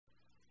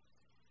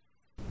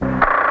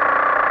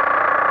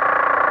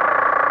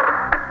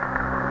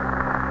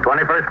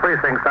21st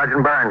Precinct,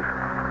 Sergeant Burns.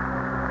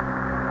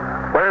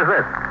 Where is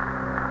this?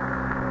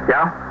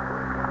 Yeah?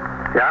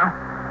 Yeah?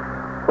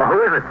 Well,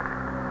 who is it?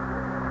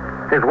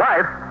 His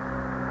wife?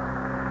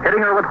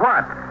 Hitting her with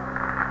what?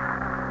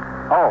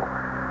 Oh.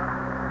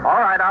 All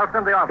right, I'll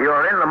send the officer.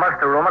 You're in the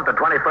muster room at the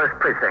 21st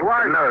Precinct,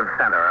 the nerve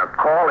center. A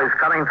call is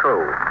coming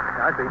through.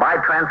 I see. By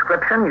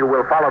transcription, you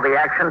will follow the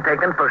action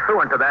taken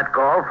pursuant to that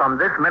call from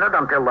this minute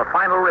until the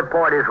final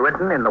report is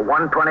written in the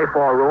 124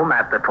 room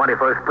at the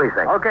 21st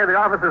Precinct. Okay, the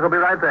officers will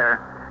be right there.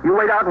 You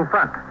wait out in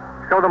front.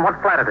 Show them what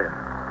flat it is.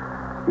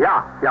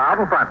 Yeah, out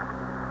in front.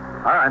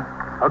 All right,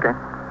 okay.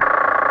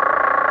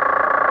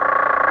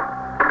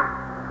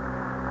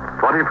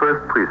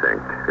 21st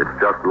Precinct. It's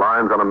just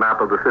lines on a map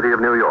of the city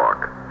of New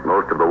York.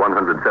 Most of the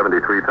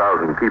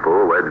 173,000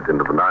 people wedged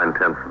into the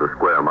 9/10 of the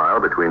square mile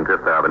between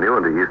Fifth Avenue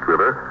and the East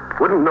River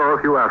wouldn't know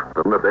if you asked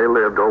them that they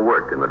lived or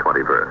worked in the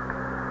 21st.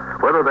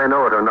 Whether they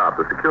know it or not,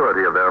 the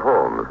security of their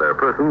homes, their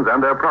persons,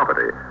 and their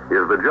property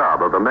is the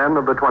job of the men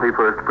of the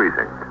 21st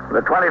Precinct.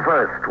 The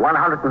 21st,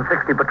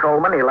 160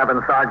 patrolmen,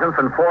 11 sergeants,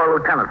 and 4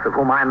 lieutenants, of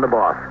whom I'm the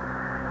boss.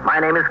 My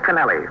name is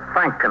Canelli,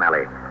 Frank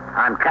Canelli.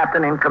 I'm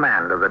captain in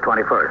command of the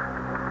 21st.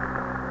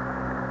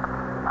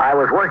 I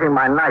was working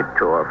my night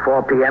tour,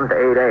 4 p.m. to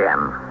 8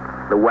 a.m.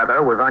 The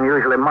weather was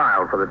unusually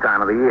mild for the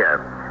time of the year.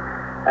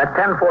 At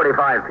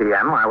 10:45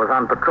 p.m., I was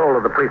on patrol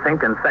of the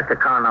precinct in sector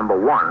car number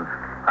 1.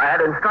 I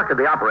had instructed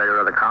the operator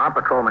of the car,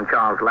 Patrolman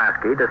Charles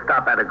Lasky, to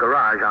stop at a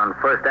garage on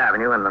 1st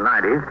Avenue in the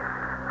 90s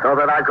so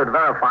that I could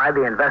verify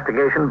the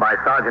investigation by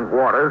Sergeant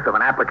Waters of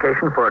an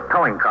application for a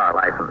towing car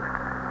license.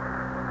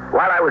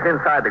 While I was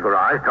inside the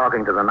garage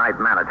talking to the night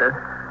manager,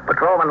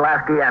 Patrolman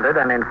Lasky entered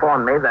and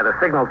informed me that a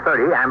Signal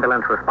 30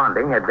 ambulance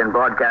responding had been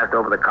broadcast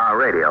over the car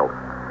radio.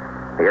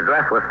 The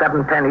address was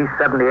 710 East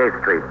 78th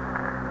Street.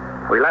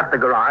 We left the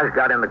garage,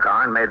 got in the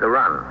car, and made the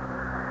run.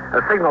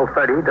 A Signal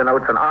 30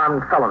 denotes an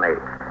armed felony,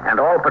 and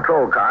all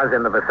patrol cars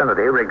in the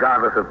vicinity,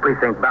 regardless of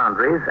precinct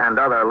boundaries and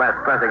other less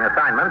pressing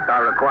assignments,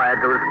 are required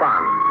to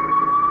respond.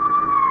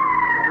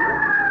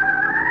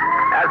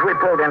 As we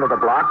pulled into the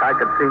block, I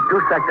could see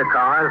 2 sector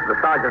cars, the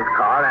sergeant's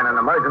car, and an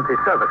emergency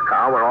service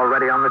car were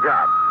already on the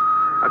job.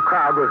 A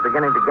crowd was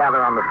beginning to gather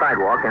on the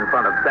sidewalk in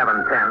front of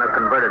 710, a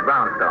converted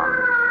brownstone.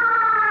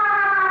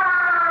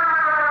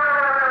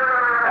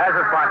 There's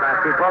the spot,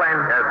 Lasky. Pull in.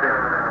 Yes, sir.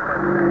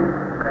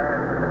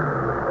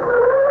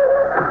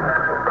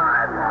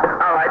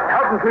 All right,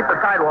 help him keep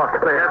the sidewalk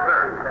clear. Yes,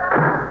 sir.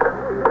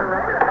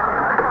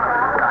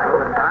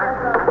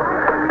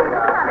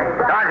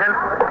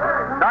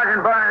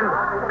 Sergeant Burns.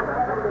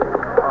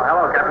 Oh,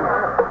 hello, Captain.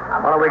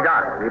 What have we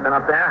got? Have you been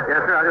up there?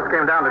 Yes, sir. I just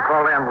came down to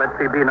call in and let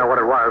CB know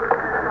what it was.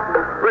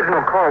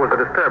 Original call was a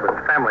disturbance,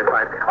 family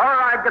fight. All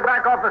right, get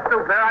back off the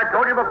stoop there. I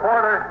told you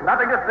before, there's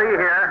nothing to see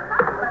here.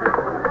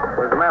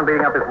 There was a man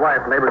beating up his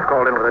wife. Neighbors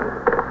called in with it.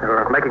 They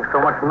were making so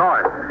much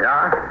noise.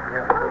 Yeah?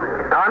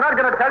 Now, I'm not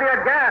going to tell you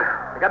again.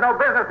 You got no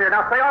business here.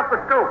 Now, stay off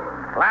the stoop.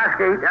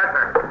 Lasky. Yes,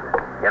 sir.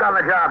 Get on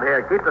the job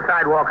here. Keep the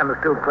sidewalk and the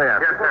stoop clear.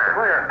 Yes, sir.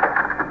 Clear.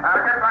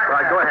 Get back All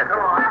right, there. go ahead. Go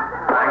on.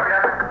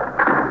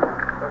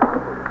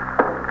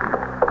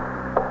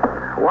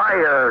 Why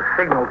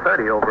Signal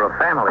 30 over a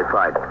family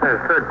fight?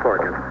 There's third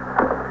court.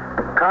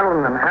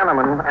 Conlon and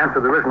Hanneman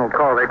answered the original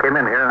call. They came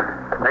in here.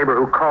 The neighbor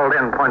who called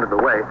in pointed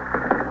the way.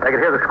 They could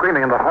hear the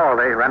screaming in the hall.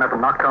 They ran up and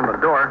knocked on the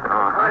door.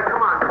 All right,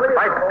 come on. The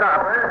fight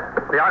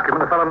stopped. The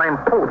occupant, a fellow named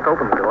Holtz,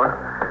 opened the door.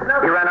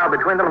 He ran out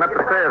between them and up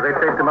the stairs. They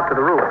chased him up to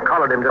the roof,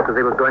 collared him just as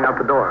he was going out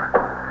the door.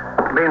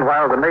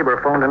 Meanwhile, the neighbor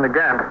phoned in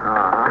again.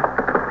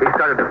 He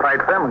started to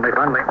fight them, and they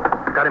finally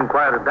got him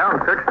quieted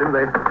down, searched him.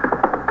 They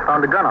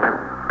found a gun on him.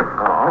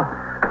 Oh?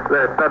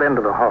 They're at that end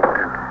of the hall,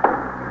 Captain.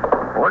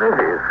 What is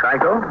he, a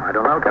psycho? I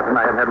don't know, Captain.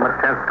 I haven't had much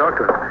chance to talk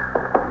to him.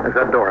 There's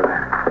that door there.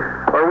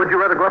 Or would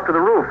you rather go up to the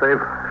roof?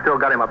 They've still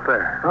got him up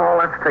there. Oh,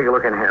 let's take a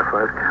look in here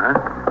first. Huh?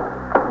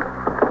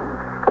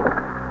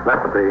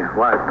 That's the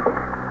wife.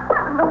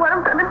 I don't know what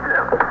I'm going to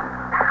do.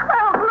 I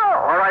don't know.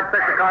 All right,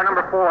 sector car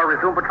number 4.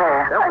 Resume patrol.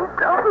 I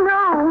don't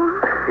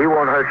know. He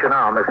won't hurt you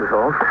now, Mrs.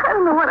 Holmes. I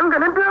don't know what I'm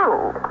going to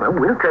do. Well,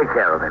 we'll take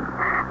care of him.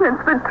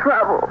 That's the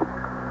trouble.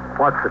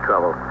 What's the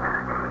trouble?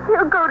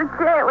 He'll go to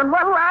jail, and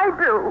what'll I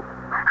do?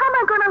 How am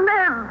I going to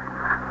live?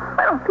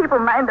 Why don't people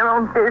mind their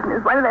own business?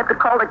 Why do they have to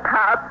call the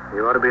cops?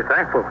 You ought to be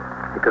thankful.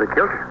 He could have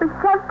killed you. It's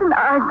just an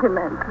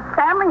argument, a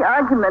family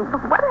argument.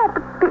 But why do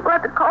people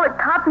have to call a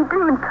cop? He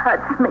didn't even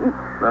touch me.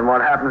 Then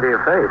what happened to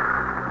your face?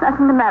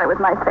 Nothing the matter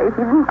with my face.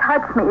 He didn't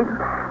touch me.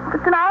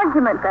 It's just an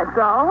argument, that's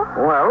all.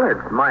 Well,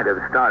 it might have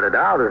started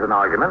out as an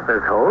argument,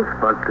 Miss Holmes,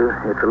 but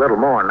it's a little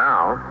more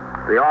now.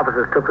 The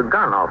officers took the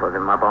gun off of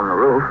him up on the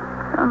roof.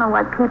 I don't know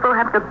why people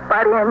have to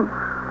butt in.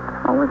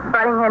 Always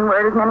butting in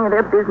where it isn't any of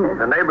their business.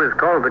 The neighbors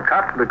called the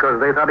cops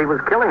because they thought he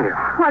was killing you.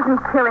 It wasn't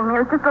killing me.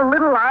 It was just a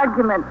little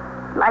argument.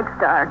 He likes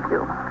to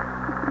argue.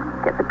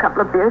 Gets a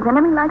couple of beers in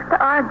him, he likes to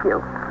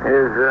argue.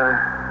 Is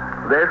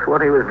this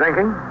what he was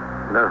drinking?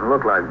 Doesn't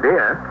look like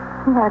beer.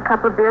 He had a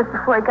couple of beers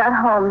before he got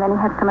home, then he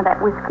had some of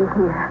that whiskey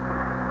here.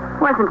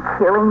 Wasn't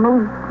killing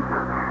me.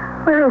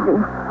 Where is he?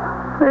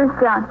 Where's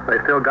John?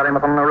 They still got him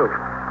up on the roof.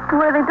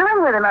 What are they doing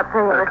with him up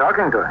there? They're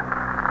talking to him.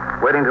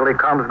 Waiting till he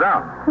calms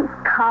down. He's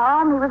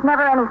calm. He was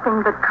never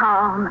anything but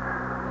calm.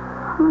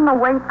 The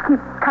way he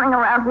keeps coming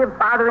around here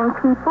bothering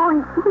people,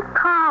 he's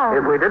calm.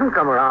 If we didn't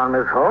come around,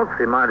 Miss Holtz,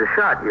 he might have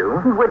shot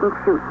you. He wouldn't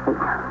shoot me.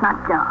 Not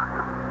John.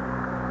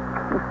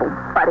 People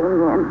butting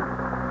in.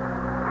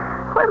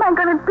 What am I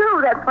going to do?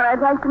 That's what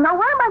I'd like to know.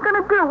 What am I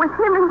going to do with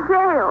him in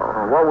jail?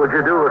 Well, what would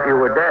you do if you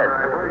were dead?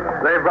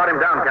 They've brought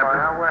him down, Captain.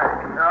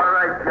 All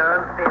right,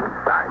 John.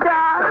 Inside.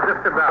 John.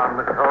 Just sit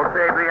down, Mrs. Holt.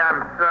 Baby,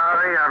 I'm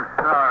sorry.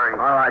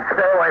 All right,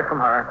 stay away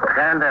from her.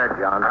 Stand there,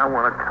 John. I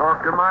want to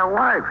talk to my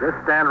wife. Just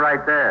stand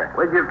right there.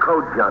 Where's your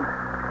coat, John?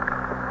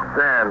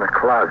 There in the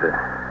closet.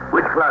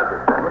 Which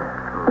closet?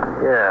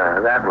 Yeah,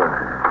 that one.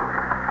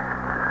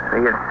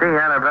 You see,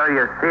 Annabelle,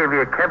 you see, if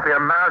you kept your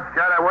mouth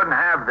shut, I wouldn't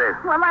have this.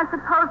 What am I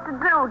supposed to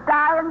do?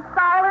 Die in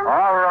silence?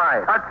 All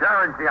right. Touch her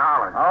and she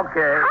hollers.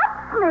 Okay.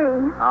 Touch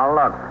me. Now,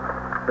 look.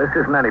 This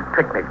isn't any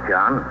picnic,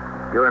 John.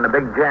 You're in a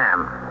big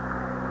jam.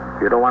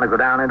 If you don't want to go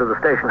down into the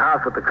station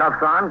house with the cuffs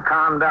on,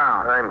 calm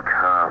down. I'm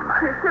calm.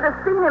 You should have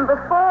seen him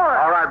before.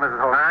 All right, Mrs.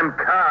 Holt. I'm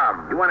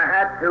calm. You want a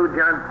hat, too,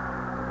 John?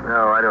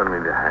 No, I don't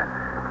need a hat.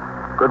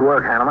 Good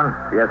work, Hanneman.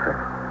 Yes, sir.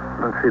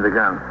 Let's see the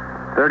gun.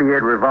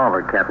 38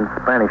 revolver, Captain.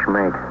 Spanish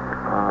make.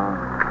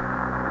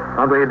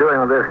 What were you doing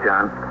with this,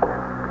 John?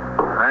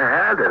 I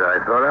had it. I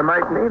thought I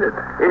might need it.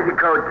 Here's your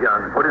coat,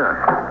 John. Put it on.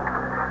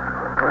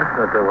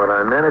 That's not what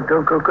I meant. It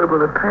don't go good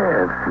with the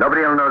pants.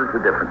 Nobody will notice the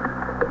difference.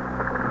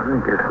 I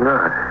guess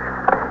not.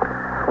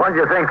 What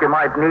do you think you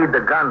might need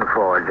the gun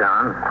for,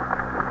 John?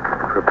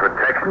 For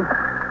protection?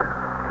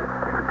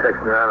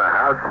 Protection around the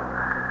house?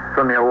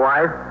 From your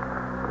wife?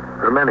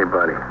 From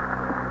anybody.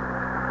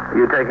 Are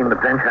you taking the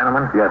pinch,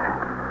 Hanneman? Yes, sir.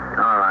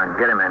 All right,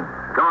 get him in.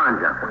 Go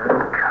on, John.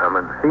 I'm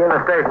coming. See you in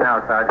the station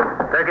now, Sergeant.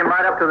 Take him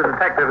right up to the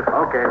detectives.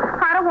 Okay.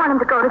 I don't want him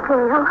to go to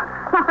jail.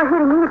 Not for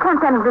hitting me. You can't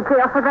send him to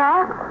jail for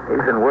that.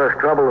 He's in worse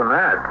trouble than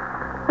that.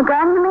 The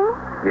gun, you mean?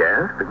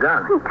 Yes, the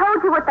gun. He told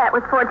you what that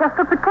was for, just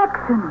for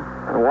protection.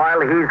 And while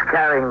he's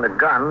carrying the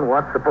gun,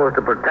 what's supposed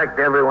to protect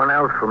everyone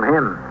else from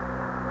him?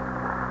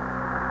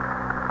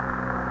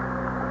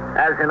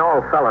 As in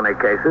all felony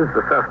cases,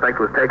 the suspect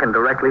was taken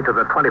directly to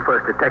the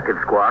 21st Detective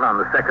Squad on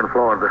the second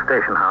floor of the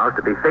station house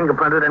to be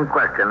fingerprinted and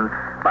questioned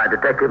by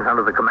detectives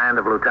under the command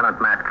of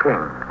Lieutenant Matt King.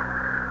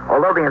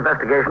 Although the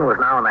investigation was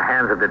now in the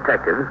hands of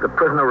detectives, the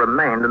prisoner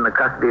remained in the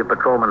custody of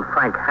Patrolman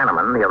Frank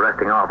Canelli, the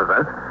arresting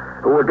officer,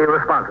 who would be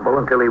responsible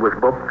until he was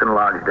booked and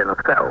lodged in a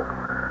cell.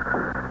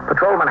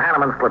 Patrolman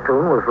Hanneman's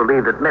platoon was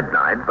relieved at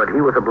midnight, but he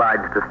was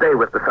obliged to stay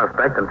with the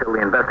suspect until the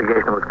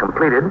investigation was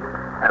completed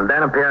and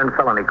then appear in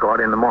felony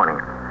court in the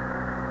morning.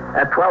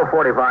 At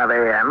 12:45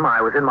 a.m.,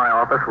 I was in my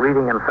office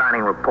reading and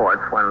signing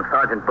reports when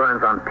Sergeant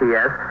Burns on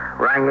PS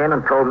rang in and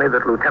told me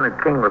that Lieutenant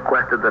King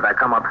requested that I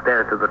come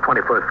upstairs to the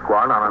 21st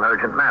Squad on an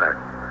urgent matter.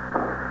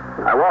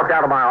 I walked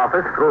out of my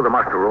office, through the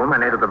muster room,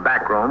 and into the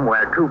back room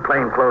where two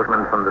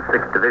plainclothesmen from the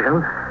 6th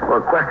Division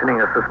were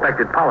questioning a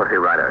suspected policy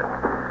writer.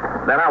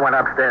 Then I went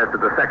upstairs to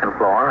the second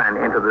floor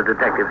and into the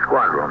detective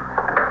squad room.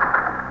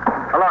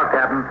 Hello,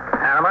 Captain.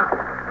 Hanneman?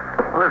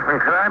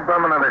 Listen, can I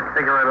bum another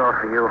cigarette off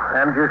of you?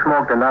 Haven't you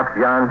smoked enough,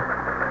 John?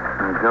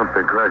 Don't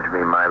begrudge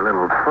me my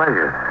little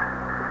pleasures.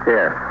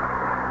 Here.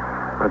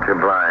 Much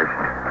obliged.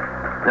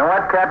 You know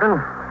what, Captain?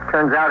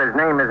 Turns out his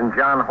name isn't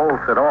John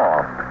Holtz at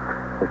all.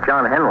 It's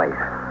John Henley's.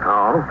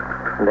 Oh?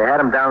 And they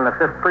had him down in the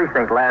 5th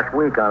Precinct last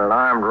week on an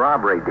armed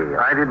robbery deal.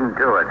 I didn't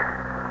do it.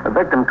 The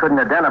victim couldn't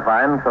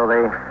identify him, so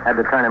they had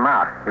to turn him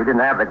out. He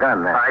didn't have the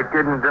gun then. I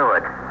didn't do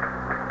it.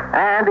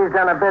 And he's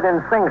done a bit in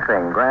Sing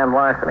Sing, grand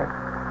larceny.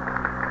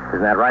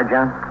 Isn't that right,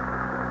 John?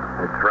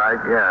 That's right,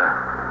 yeah.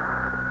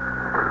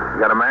 You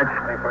got a match?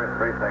 21st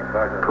Precinct,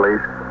 Sergeant. Please.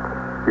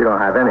 You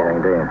don't have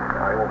anything, do you?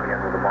 I won't be in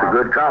with the It's a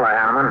good caller,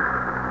 Hanneman.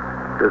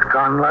 Does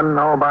Conlon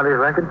know about his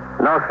record?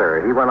 No,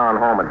 sir. He went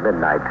on home at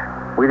midnight.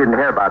 We didn't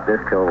hear about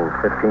this till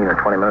 15 or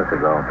 20 minutes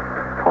ago.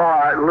 Oh,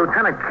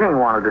 Lieutenant King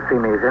wanted to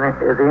see me. Is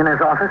he in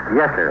his office?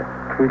 Yes, sir.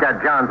 He's got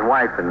John's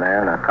wife in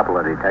there and a couple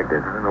of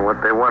detectives. I don't know what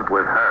they want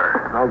with her.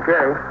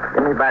 Okay.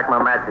 Give me back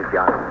my matches,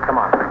 John. Come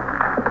on.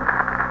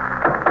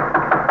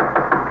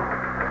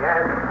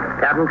 Yes.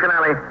 Captain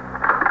Canelli.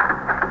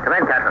 Come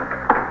in, Captain.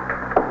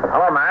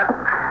 Hello, Matt.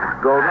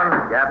 Goldman.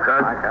 Yep.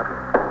 Good. Hi, Captain.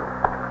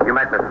 You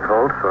met Mrs.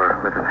 Holtz, or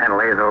Mrs.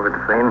 Henley is over at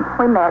the scene?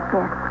 We met,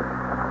 yes.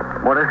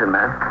 What is it,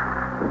 Matt?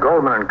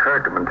 Goldman and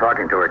Kirk have been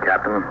talking to her,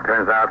 Captain.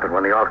 Turns out that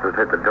when the officers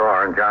hit the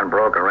door and John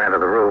broke and ran to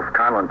the roof,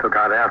 Conlon took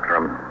out after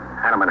him.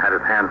 Hanneman had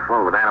his hands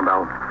full with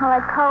Annabelle. Well,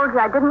 I told you,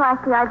 I didn't like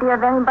the idea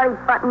of anybody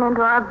butting into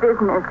our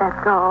business,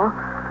 that's all.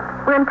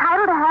 We're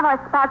entitled to have our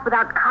spots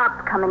without cops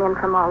coming in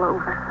from all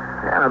over.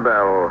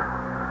 Annabelle,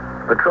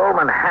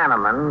 Patrolman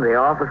Hanneman, the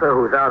officer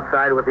who's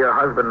outside with your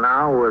husband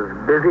now, was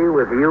busy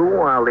with you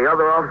while the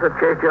other officer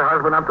chased your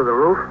husband up to the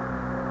roof?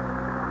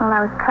 Well,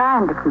 I was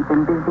trying to keep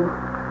him busy.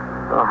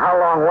 Well, how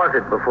long was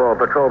it before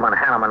Patrolman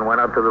Hanneman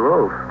went up to the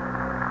roof?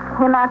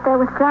 Him out there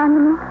with John,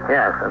 you mean?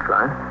 Yes, that's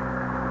right.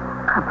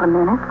 A couple of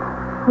minutes.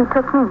 He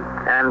took me.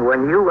 And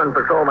when you and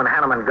Patrolman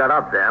Hanneman got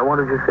up there, what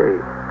did you see?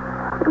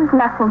 There was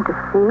nothing to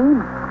see.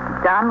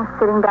 John was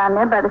sitting down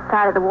there by the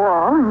side of the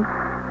wall, and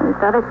this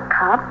other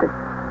cop,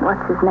 what's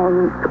his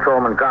name?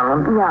 Patrolman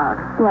Conlon? Yeah,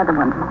 the other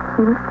one.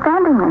 He was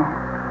standing there.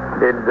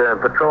 Did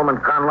Patrolman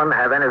Conlon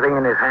have anything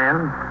in his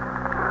hand?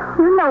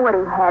 You know what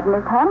he had in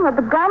his hand. He had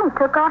the gun. He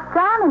took off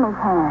John in his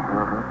hand.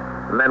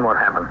 And then what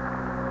happened?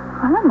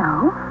 I don't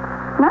know.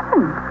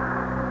 Nothing.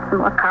 Some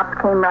more cops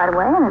came right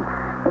away, and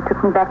they took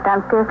me back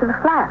downstairs to the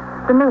flat.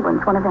 The new ones,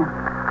 one of them.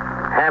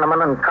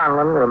 Hanneman and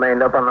Conlon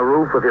remained up on the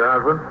roof with your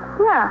husband?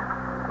 Yeah.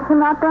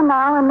 Him out there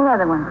now and the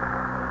other one.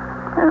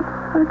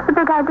 What's the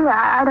big idea?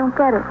 I don't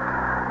get it.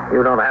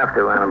 You don't have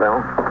to,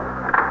 Annabelle.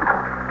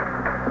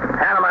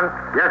 Hanneman.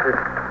 Yes, sir.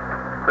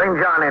 Bring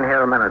John in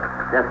here a minute.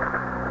 Yes.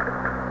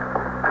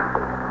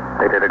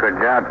 They did a good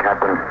job,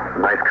 Captain.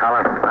 Nice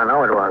collar. I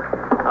know it was.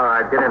 All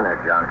right, get in there,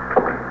 John.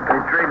 They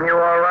treating you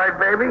all right,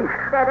 baby?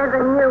 Better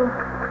than you.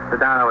 Sit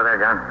down over there,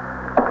 John.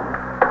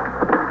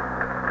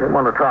 We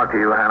want to talk to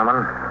you,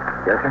 Hanneman.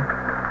 Yes, sir.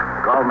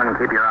 Goldman,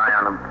 keep your eye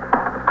on them.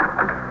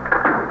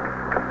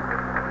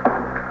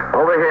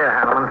 Over here,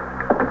 Hanneman.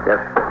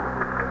 Yes.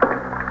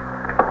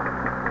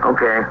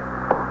 Okay.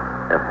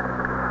 Yes.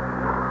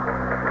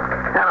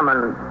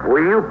 Hanneman,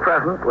 were you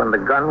present when the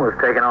gun was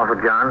taken off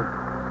of John?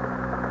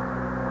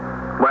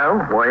 Well,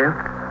 were you?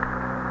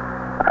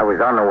 I was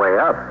on the way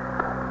up.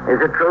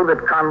 Is it true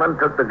that Conlon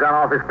took the gun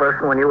off his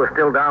person when you were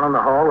still down in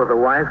the hall with the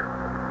wife?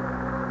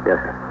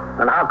 Yes, sir.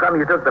 Then how come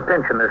you took the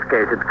pinch in this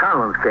case? It's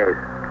Conlon's case.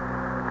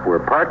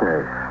 We're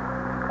partners.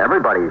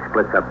 Everybody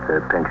splits up the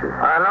pinches.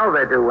 I know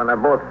they do when they're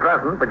both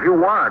present, but you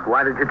weren't.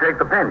 Why did you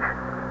take the pinch?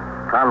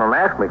 Conlon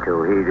asked me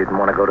to. He didn't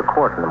want to go to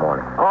court in the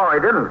morning. Oh,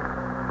 he didn't?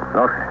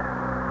 No,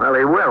 sir. Well,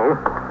 he will.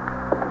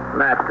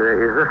 Matt,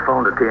 is this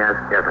phone to TS?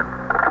 Yes, sir.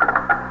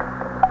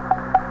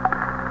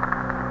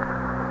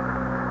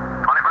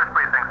 21st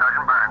Precinct,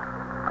 Sergeant Burns.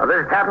 Oh, this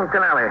is Captain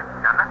Canelli.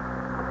 Yes, sir?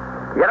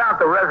 Get out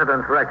the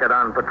residence record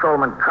on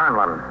Patrolman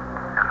Conlon.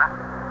 Yes, sir?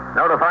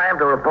 Notify him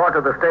to report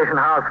to the station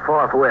house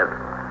forthwith.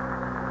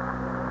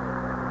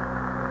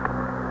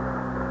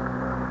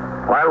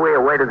 While we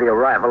awaited the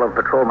arrival of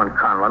Patrolman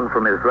Conlon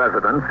from his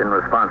residence in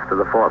response to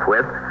the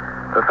forthwith,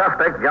 the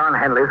suspect, John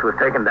Henleys, was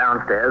taken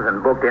downstairs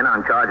and booked in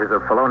on charges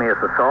of felonious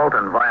assault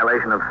and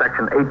violation of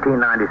Section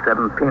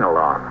 1897 Penal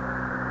Law.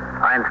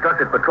 I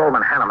instructed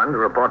Patrolman Hanneman to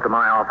report to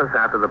my office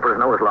after the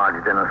prisoner was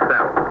lodged in a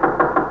cell.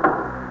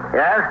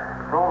 Yes?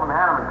 Patrolman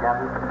Hanneman,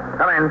 Captain.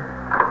 Come in.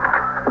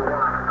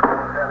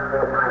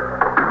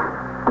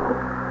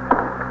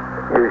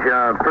 Is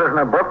your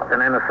prisoner booked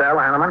and in a cell,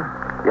 Hanneman?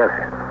 Yes,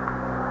 sir.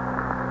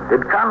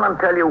 Did Conlon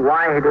tell you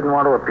why he didn't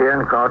want to appear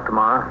in court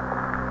tomorrow?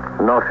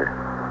 No, sir.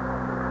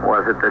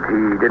 Was it that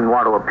he didn't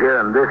want to appear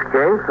in this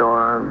case,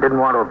 or didn't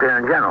want to appear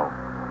in general?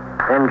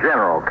 In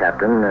general,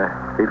 Captain.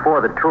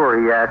 Before the tour,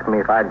 he asked me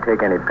if I'd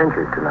take any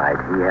pinches tonight.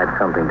 He had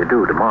something to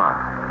do tomorrow.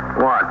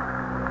 What?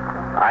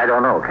 I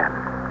don't know,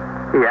 Captain.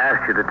 He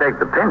asked you to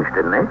take the pinch,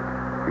 didn't he?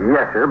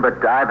 Yes, sir,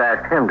 but I've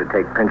asked him to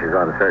take pinches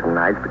on certain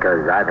nights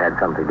because I've had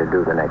something to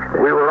do the next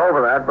day. We were over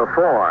that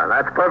before.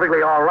 That's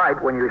perfectly all right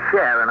when you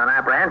share in an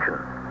apprehension.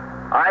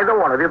 Either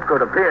one of you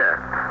could appear.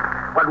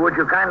 But would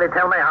you kindly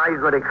tell me how you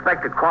could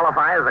expect to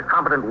qualify as a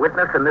competent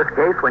witness in this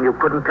case when you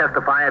couldn't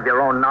testify of your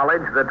own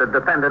knowledge that the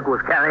defendant was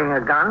carrying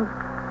a gun?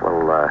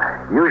 Well,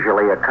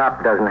 usually a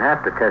cop doesn't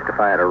have to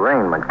testify at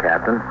arraignment,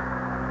 Captain.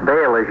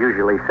 Bail is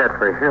usually set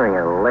for hearing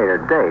at a later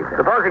date.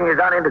 Supposing you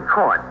got into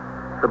court.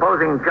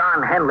 Supposing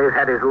John Henleys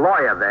had his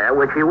lawyer there,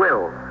 which he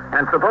will.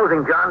 And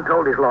supposing John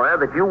told his lawyer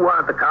that you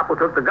weren't the cop who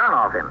took the gun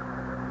off him.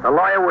 The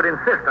lawyer would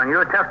insist on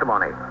your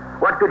testimony.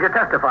 What could you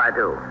testify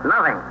to?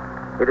 Nothing.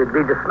 It'd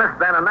be dismissed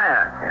then and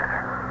there. Yes,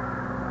 sir.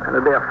 And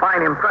it'd be a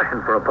fine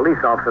impression for a police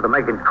officer to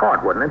make in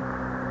court, wouldn't it?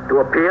 To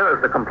appear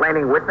as the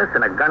complaining witness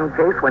in a gun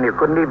case when you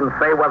couldn't even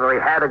say whether he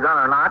had a gun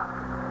or not?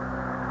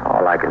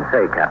 All I can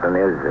say, Captain,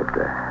 is that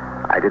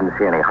I didn't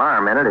see any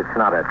harm in it. It's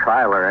not a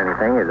trial or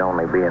anything. It'd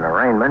only be an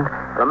arraignment.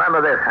 Remember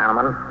this,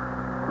 Hanneman.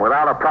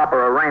 Without a proper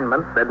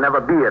arraignment, there'd never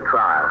be a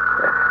trial.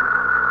 Yes.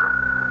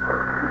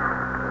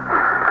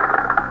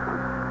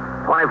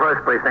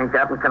 21st Precinct,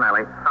 Captain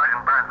Canelli.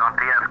 Sergeant Burns on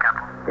TS,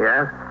 Captain.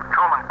 Yes?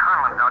 Patrolman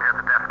Conlon's out here at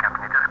the desk,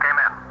 Captain. He just came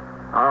in.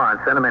 All right,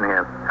 send him in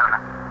here. Yes, sir.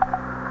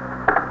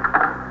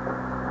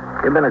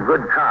 You've been a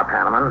good cop,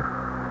 Hanneman.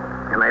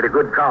 You made a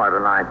good caller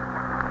tonight.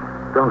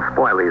 Don't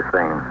spoil these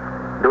things.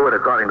 Do it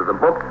according to the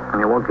book, and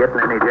you won't get in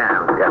any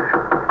jams. Yes, sir.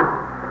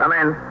 Come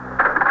in.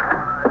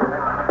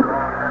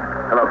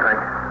 Hello, Frank.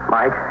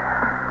 Mike?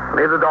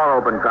 Leave the door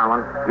open,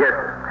 Conlon. Yes,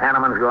 sir.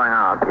 Hanneman's going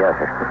out. Yes,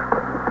 sir.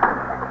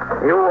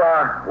 You,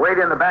 wait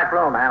in the back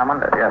room,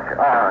 Hanneman. Yes, sir.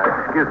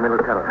 Excuse me,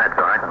 Lieutenant. That's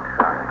all right. I'm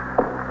sorry.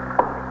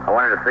 I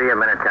wanted to see you a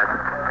minute, Captain.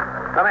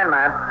 Come in,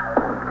 Matt.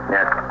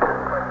 Yes.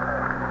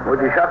 Would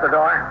you shut the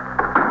door?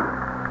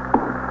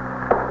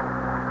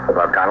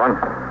 About Conlon?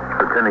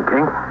 Lieutenant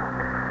King?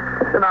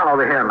 Sit down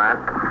over here, Matt.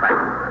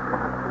 Thanks.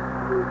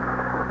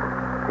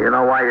 You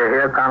know why you're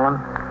here, Conlon?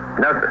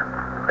 No, sir.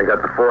 I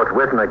got the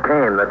forthwith and I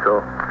came, that's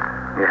all.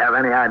 You have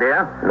any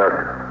idea? No,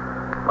 sir.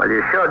 Well,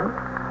 you should.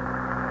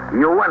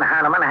 You and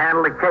Hanneman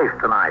handled a case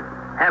tonight.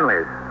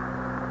 Henleys.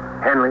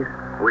 Henleys?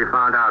 We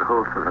found out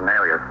Holtz was an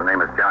alias. The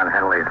name is John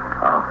Henley.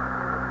 Oh.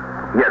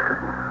 Yes, sir.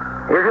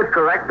 Is it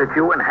correct that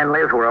you and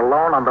Henley's were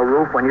alone on the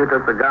roof when you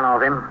took the gun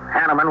off him?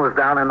 Hanneman was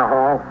down in the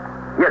hall?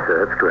 Yes,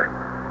 sir, that's correct.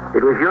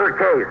 It was your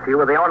case. You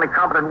were the only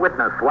competent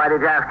witness. Why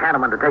did you ask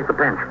Hanneman to take the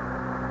pinch?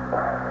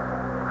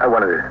 I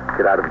wanted to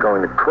get out of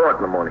going to court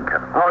in the morning,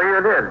 Captain. Oh, you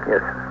did?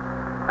 Yes, sir.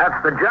 That's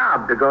the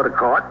job, to go to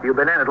court. You've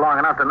been in it long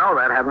enough to know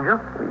that, haven't you?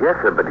 Yes,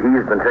 sir, but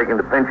he's been taking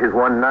the pinches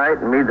one night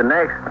and me the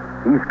next.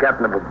 He's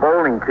captain of a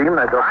bowling team,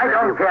 and I thought... I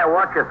don't care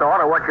what you thought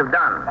or what you've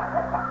done.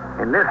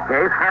 In this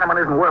case, Hanneman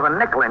isn't worth a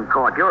nickel in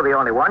court. You're the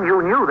only one.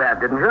 You knew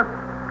that, didn't you?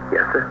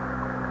 Yes, sir.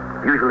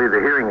 Usually the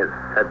hearing is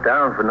set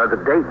down for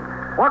another date.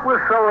 What was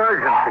so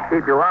urgent to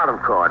keep you out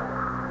of court?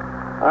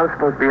 I'm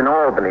supposed to be in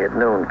Albany at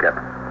noon,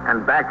 Captain.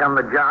 And back on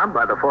the job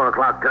by the 4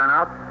 o'clock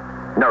turnout?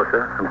 No,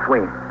 sir. I'm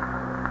swinging.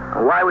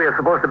 Why were you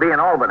supposed to be in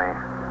Albany?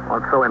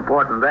 What's so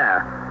important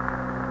there?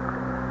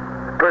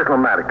 Personal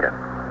matter,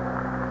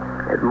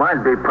 Captain. It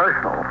might be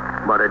personal,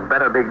 but it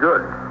better be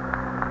good.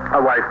 My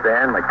wife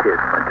there and my kids,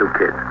 my 2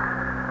 kids.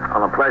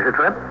 On a pleasure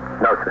trip?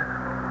 No, sir.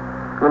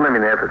 We're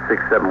living there for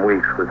 6-7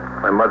 weeks with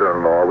my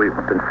mother-in-law. We've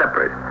been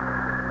separated.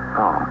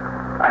 Oh.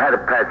 I had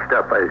it patched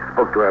up. I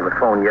spoke to her on the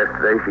phone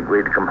yesterday. She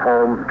agreed to come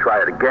home and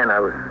try it again.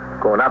 I was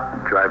going up and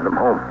drive them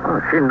home.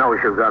 Well, she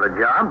knows you've got a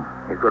job.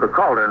 You could have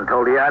called her and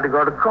told her you had to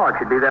go to court.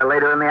 She'd be there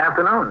later in the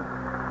afternoon.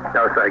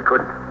 No, sir, I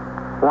couldn't.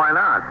 Why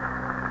not?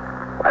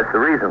 That's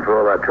the reason for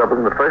all our trouble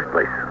in the first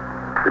place.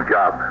 The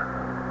job.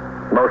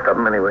 Most of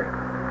them, anyway.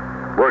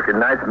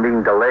 Working nights and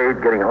being delayed,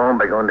 getting home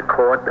by going to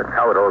court. That's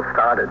how it all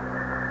started.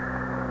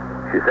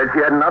 She said she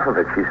had enough of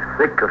it. She's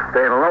sick of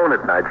staying alone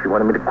at night. She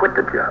wanted me to quit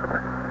the job.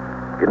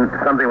 Get into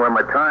something where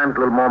my time's a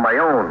little more my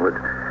own with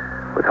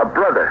her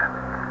brother.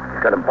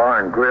 He's got a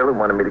bar and grill and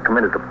wanted me to come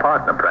in as a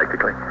partner,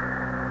 practically.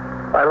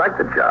 I liked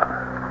the job.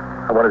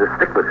 I wanted to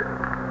stick with it.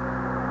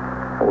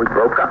 Well, we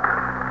broke up.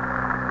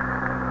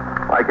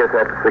 I guess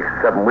after 6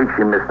 or 7 weeks,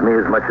 she missed me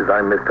as much as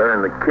I missed her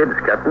and the kids,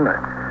 Captain.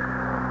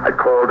 I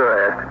called her,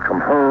 I asked her to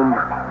come home.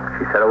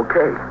 She said,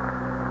 okay.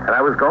 And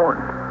I was going.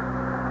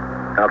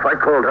 Now, if I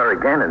called her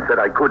again and said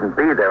I couldn't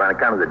be there on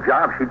account of the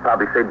job, she'd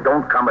probably say,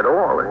 don't come at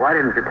all. Why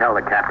didn't you tell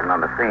the captain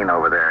on the scene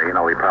over there? You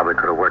know, he probably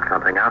could have worked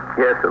something out.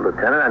 Yes, sir,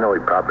 Lieutenant. I know he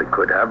probably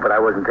could have, but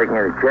I wasn't taking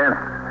any chances.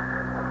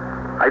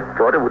 I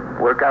thought it would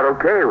work out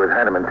okay with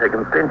Hanneman taking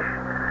the pinch.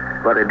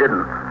 But it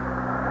didn't.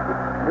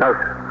 No,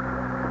 sir.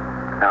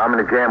 Now I'm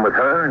in a jam with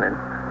her and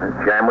a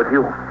jam with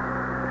you.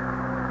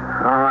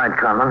 All right,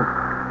 Conlon.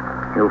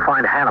 You'll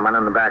find Hanneman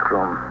in the back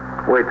room.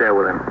 Wait there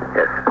with him.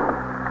 Yes.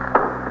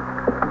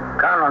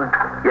 Conlon.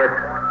 Yes.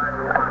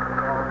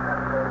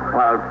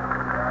 Well,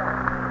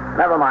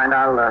 never mind.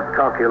 I'll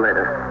talk to you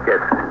later.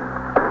 Yes.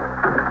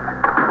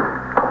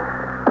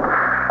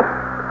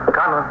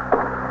 Conlon.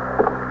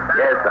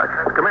 Yes,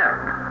 Sergeant. Come here.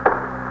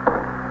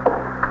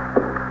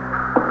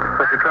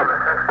 What's your trouble?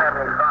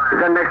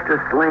 There's an extra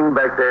sling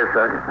back there,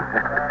 Sergeant.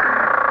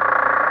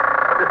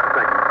 Just a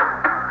second.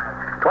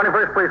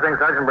 21st Precinct,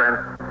 Sergeant Brand.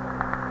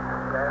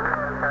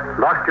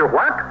 Lost your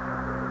what?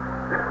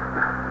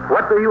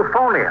 What the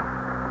euphonium?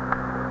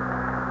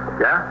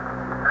 Yeah?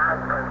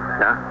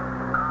 Yeah?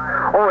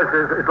 Oh,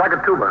 it's like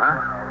a tuba, huh?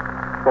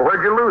 Well,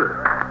 where'd you lose it?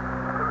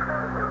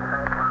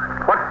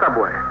 What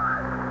subway?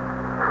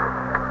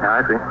 Yeah,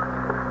 I see.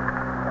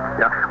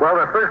 Yeah. Well,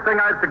 the first thing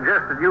I'd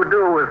suggest that you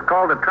do is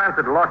call the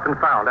transit lost and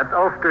found. That's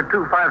Ulster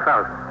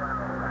 25000.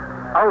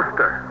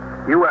 Ulster.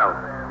 UL.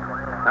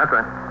 That's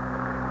right.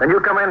 Then you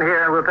come in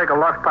here and we'll take a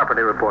lost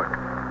property report.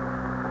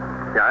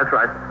 Yeah, that's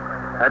right.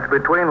 That's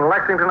between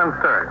Lexington and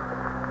 3rd.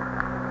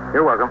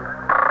 You're welcome.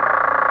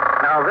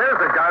 Now,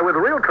 there's a guy with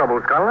real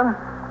troubles, Conlon.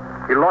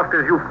 He lost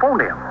his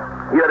euphonium.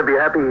 You ought to be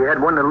happy he had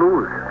one to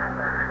lose.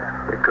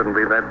 It couldn't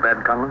be that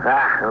bad, Conlon.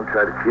 Don't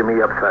try to cheer me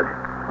up, Sergeant.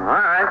 All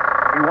right.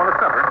 You want to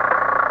suffer?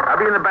 I'll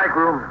be in the back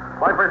room.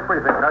 21st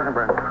Precinct, Sergeant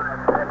Brand.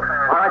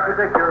 All right, you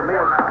take your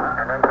meal now.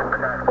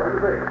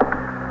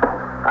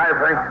 Hi,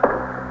 Frank.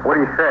 What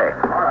do you say?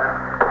 All right.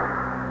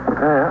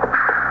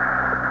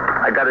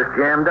 I got us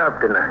jammed up,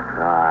 didn't I?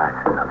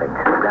 It's nothing.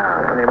 Sit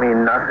down. What do you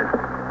mean, nothing?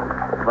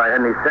 If I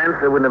had any sense,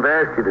 I wouldn't have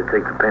asked you to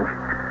take the pinch.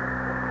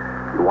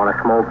 You want to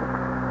smoke?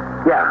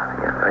 Yeah,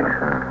 thanks.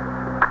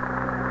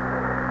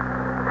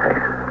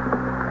 Thanks.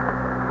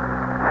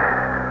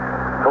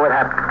 So what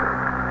happened?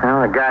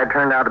 Well, the guy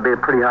turned out to be a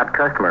pretty hot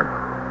customer.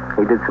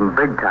 He did some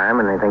big time,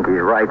 and they think he's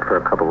right for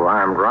a couple of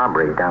armed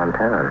robberies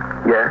downtown.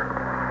 Yeah?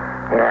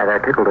 Yeah,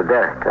 they're tickled to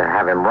death to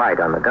have him right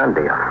on the gun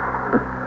deal.